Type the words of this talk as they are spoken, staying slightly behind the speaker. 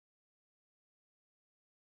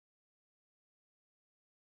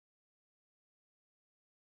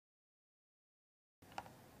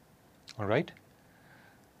All right.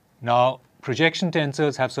 Now, projection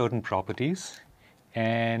tensors have certain properties,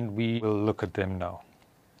 and we will look at them now.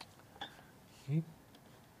 Okay.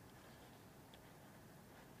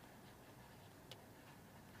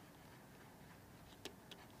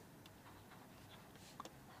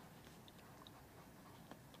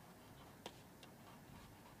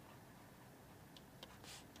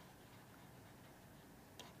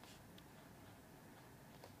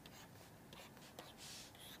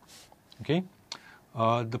 Okay.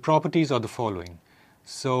 The properties are the following.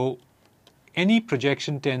 So any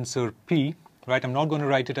projection tensor P, right, I'm not going to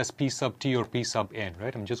write it as P sub T or P sub N,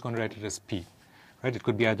 right? I'm just going to write it as P, right? It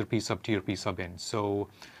could be either P sub T or P sub N. So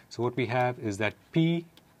what we have is that P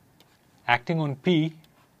acting on P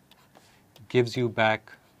gives you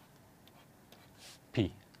back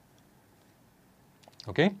P.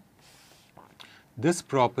 Okay? This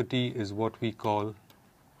property is what we call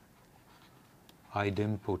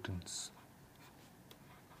idempotence.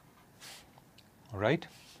 All right?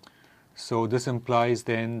 So this implies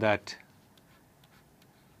then that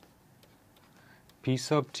P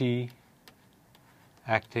sub T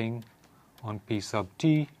acting on P sub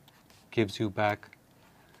T gives you back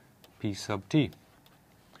P sub T.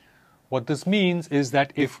 What this means is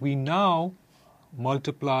that if we now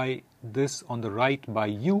multiply this on the right by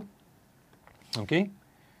U, okay,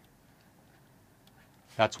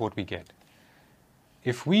 that's what we get.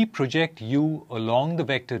 If we project U along the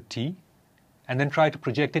vector T and then try to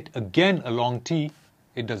project it again along T,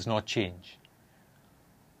 it does not change.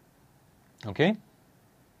 Okay?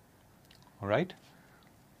 All right?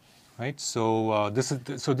 Right? So this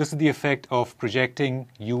is the effect of projecting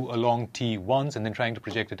U along T once and then trying to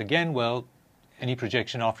project it again. Well, any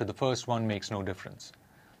projection after the first one makes no difference.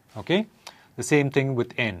 Okay? The same thing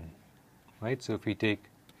with N. Right? So if we take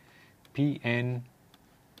Pn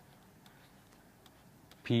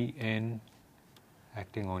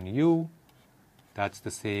acting on U, that's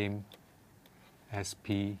the same as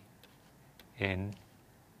Pn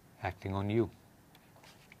acting on U.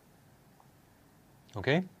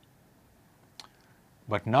 Okay?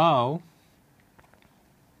 But now,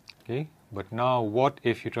 what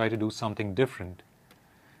if you try to do something different?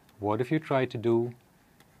 What if you try to do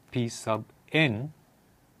P sub N,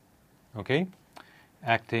 okay,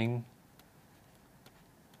 acting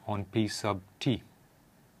on P sub T?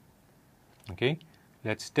 Okay,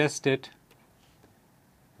 let's test it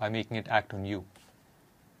by making it act on U.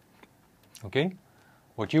 Okay,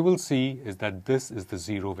 what you will see is that this is the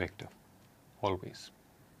zero vector, always.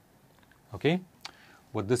 Okay,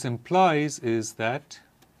 what this implies is that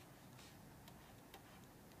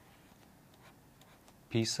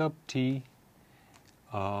P sub T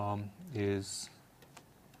is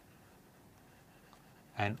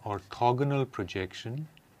an orthogonal projection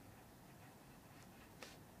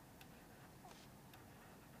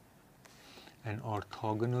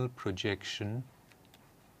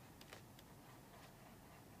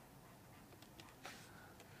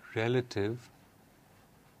relative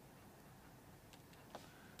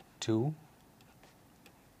to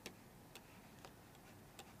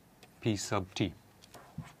P sub T.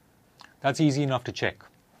 That's easy enough to check.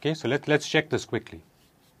 Okay, so let's check this quickly.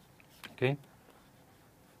 Okay.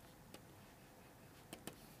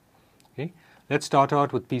 Okay, let's start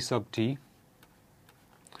out with P sub T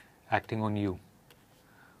acting on U.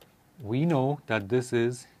 We know that this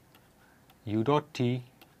is U dot T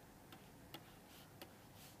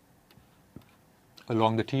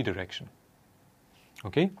along the T direction.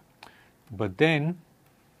 Okay, but then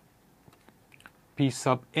P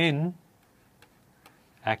sub N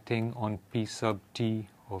acting on P sub T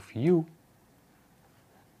of U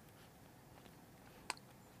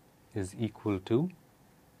is equal to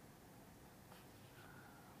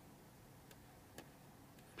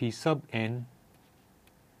P sub N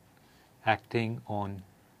acting on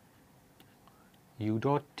U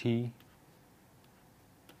dot T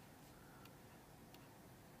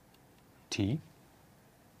T.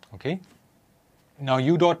 Okay. Now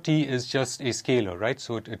U dot T is just a scalar, right?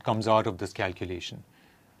 So it comes out of this calculation.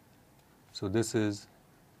 So this is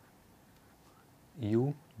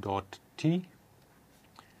U dot T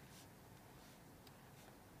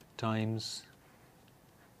times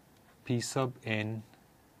P sub N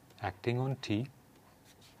acting on T.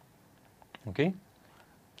 Okay.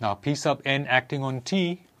 Now P sub N acting on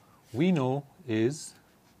T, we know is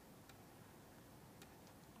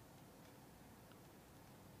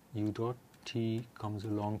U dot T comes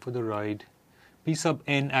along for the ride. P sub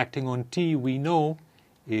N acting on T, we know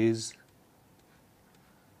is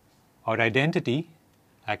our identity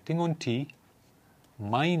acting on T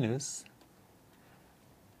minus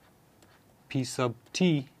P sub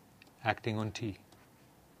T acting on t.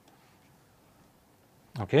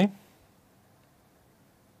 Okay?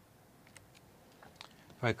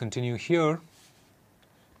 If I continue here,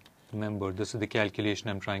 remember this is the calculation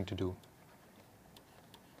I'm trying to do.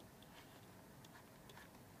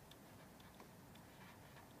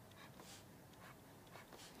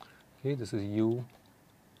 Okay, this is u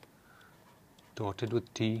dotted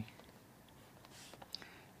with t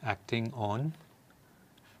acting on,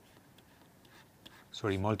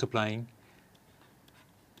 multiplying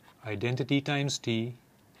identity times t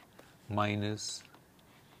minus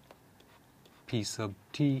p sub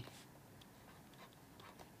t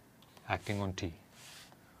acting on t.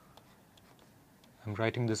 I'm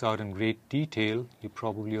writing this out in great detail. You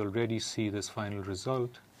probably already see this final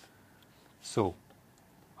result. So,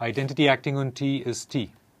 identity acting on t is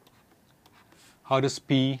t. How does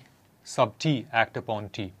p sub t act upon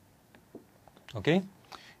t? Okay,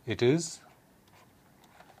 it is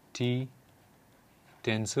t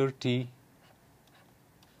tensor t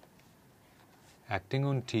acting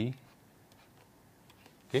on t,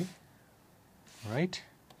 okay, right,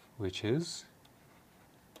 which is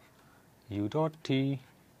u dot t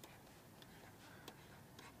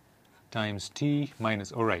times t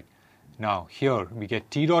minus, all right, now here we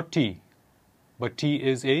get t dot t, but t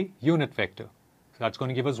is a unit vector, so that's going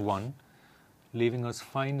to give us 1, leaving us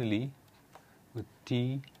finally with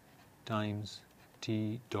t times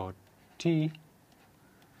t dot t,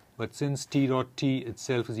 but since t dot t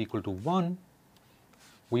itself is equal to 1,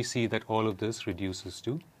 we see that all of this reduces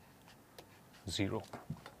to 0.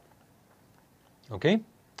 Okay?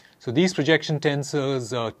 So these projection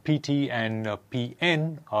tensors Pt and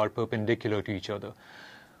Pn are perpendicular to each other.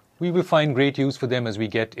 We will find great use for them as we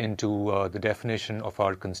get into the definition of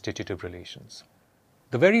our constitutive relations.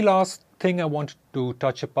 The very last thing I want to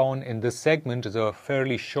touch upon in this segment is a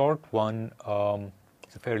fairly short one.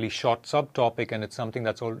 It's a fairly short subtopic, and it's something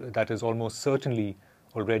that is almost certainly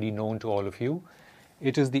already known to all of you.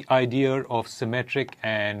 It is the idea of symmetric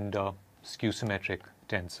and skew-symmetric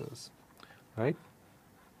tensors, right?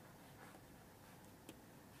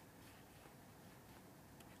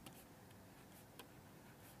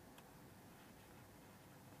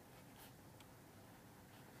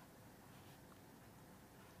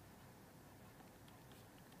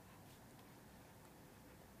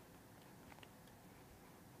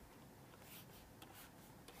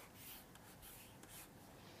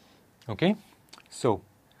 Okay, so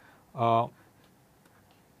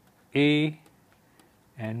A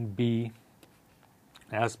and B,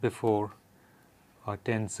 as before, are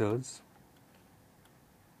tensors.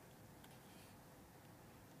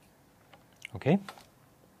 Okay,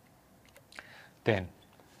 then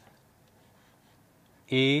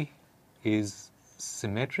A is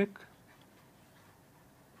symmetric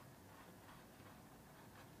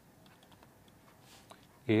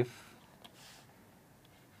if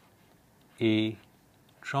A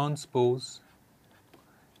transpose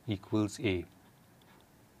equals A,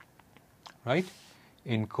 right?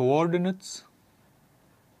 In coordinates,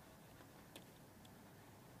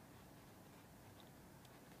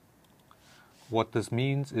 what this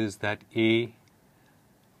means is that A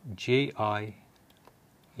ji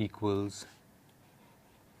equals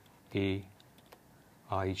A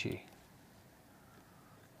ij.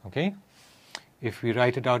 Okay? If we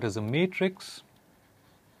write it out as a matrix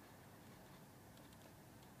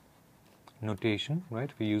notation, right?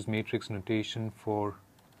 We use matrix notation for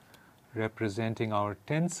representing our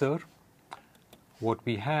tensor. What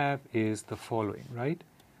we have is the following, right?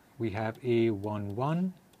 We have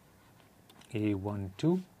A11,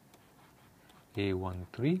 A12,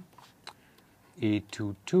 A13,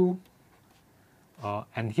 A22,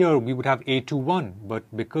 and here we would have A21, but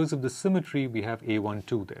because of the symmetry, we have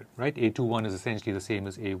A12 there, right? A21 is essentially the same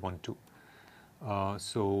as A12.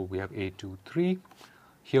 So we have A23.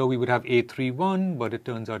 Here we would have A31, but it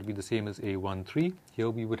turns out to be the same as A13. Here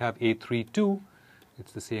we would have A32.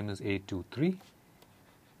 It's the same as A23,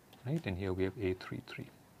 right? And here we have A33.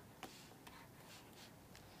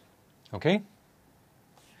 Okay?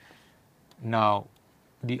 Now,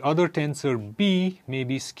 the other tensor B may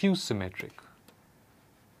be skew-symmetric.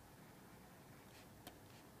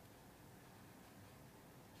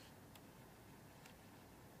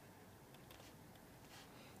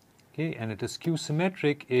 Okay, and it is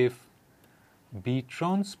skew-symmetric if B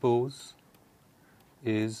transpose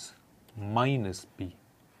is minus B.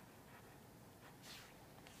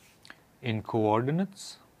 In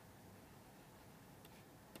coordinates,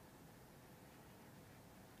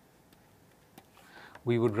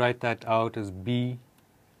 we would write that out as B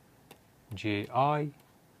ji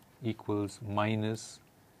equals minus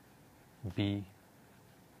B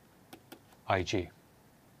ij.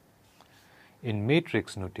 In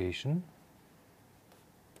matrix notation,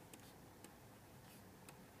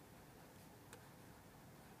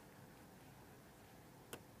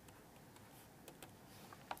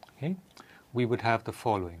 okay, we would have the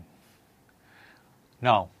following.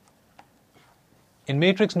 Now, in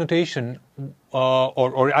matrix notation,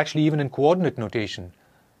 or actually even in coordinate notation,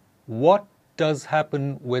 what does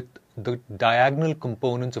happen with the diagonal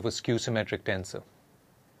components of a skew-symmetric tensor?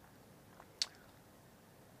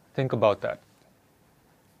 Think about that.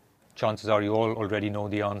 Chances are you all already know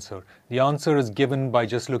the answer. The answer is given by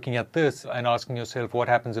just looking at this and asking yourself, what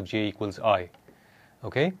happens if j equals I?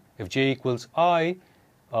 Okay, if j equals I,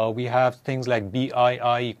 we have things like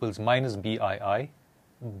bii equals minus bii,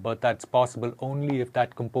 but that's possible only if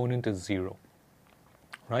that component is 0,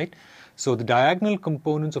 right? So the diagonal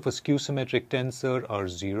components of a skew-symmetric tensor are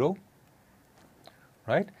 0,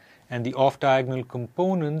 right? And the off-diagonal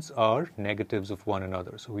components are negatives of one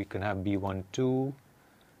another. So we can have b12,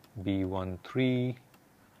 b13,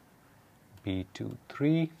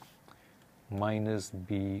 b23, minus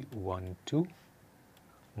b12,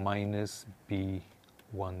 minus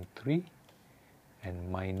b13,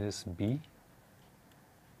 and minus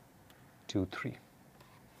b23.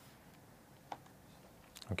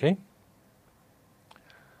 Okay?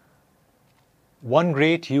 One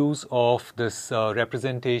great use of this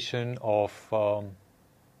representation of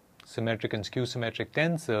symmetric and skew-symmetric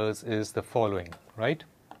tensors is the following, right?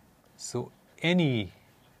 So any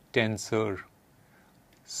tensor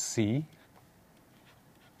C,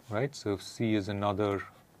 right? So if C is another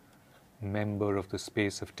member of the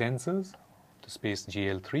space of tensors, the space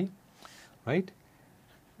GL3, right?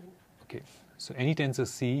 Okay, so any tensor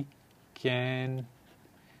C can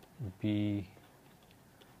be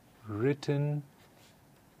written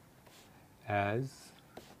as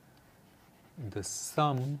the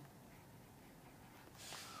sum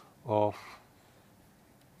of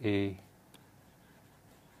a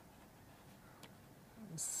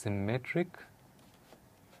symmetric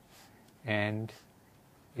and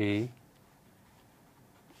a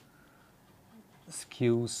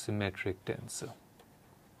skew-symmetric tensor.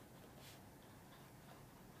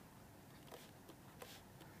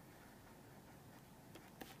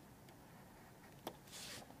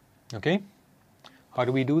 Okay, how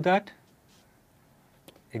do we do that?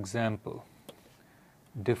 Example,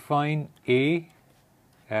 define A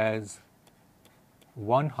as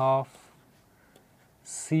 1/2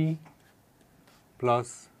 C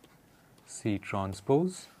plus C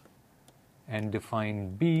transpose, and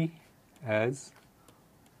define B as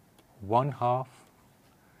 1/2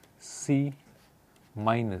 C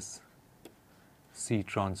minus C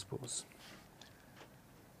transpose.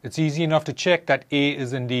 It's easy enough to check that A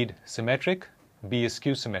is indeed symmetric, B is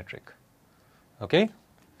skew-symmetric. Okay?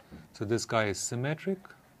 So this guy is symmetric.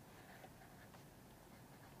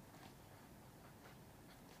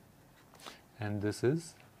 And this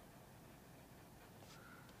is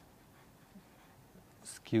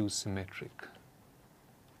skew-symmetric.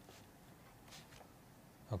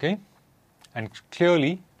 Okay? And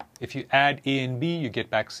clearly, if you add A and B, you get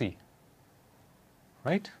back C.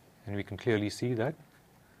 Right? And we can clearly see that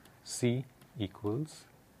C equals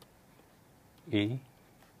A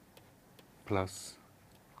plus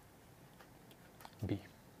B.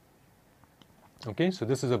 Okay, so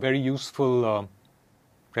this is a very useful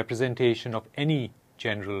representation of any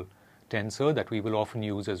general tensor that we will often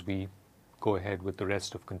use as we go ahead with the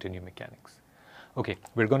rest of continuum mechanics. Okay,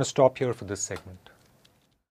 we're going to stop here for this segment.